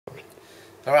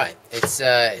Alright, it's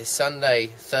Sunday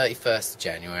 31st of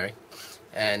January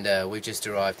and we've just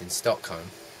arrived in Stockholm,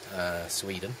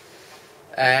 Sweden,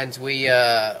 and we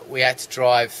had to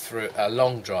drive through a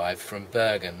long drive from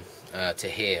Bergen to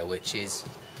here, which it's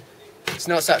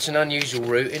not such an unusual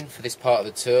routing for this part of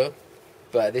the tour,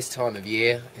 but at this time of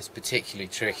year it's particularly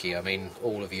tricky. I mean,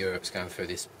 all of Europe's going through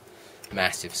this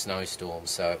massive snowstorm,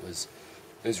 so it was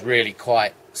really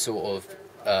quite sort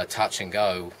of touch and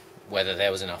go whether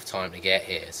there was enough time to get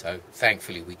here. So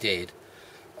thankfully we did.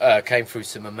 Came through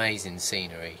some amazing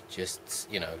scenery,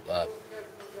 just, you know,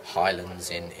 highlands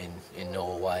in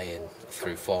Norway and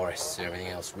through forests and everything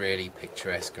else, really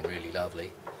picturesque and really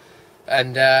lovely.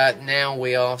 And now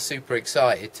we are super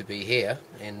excited to be here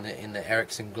in the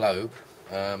Ericsson Globe,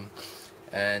 and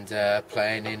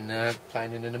playing in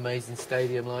an amazing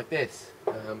stadium like this.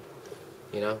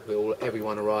 You know,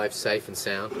 everyone arrived safe and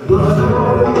sound.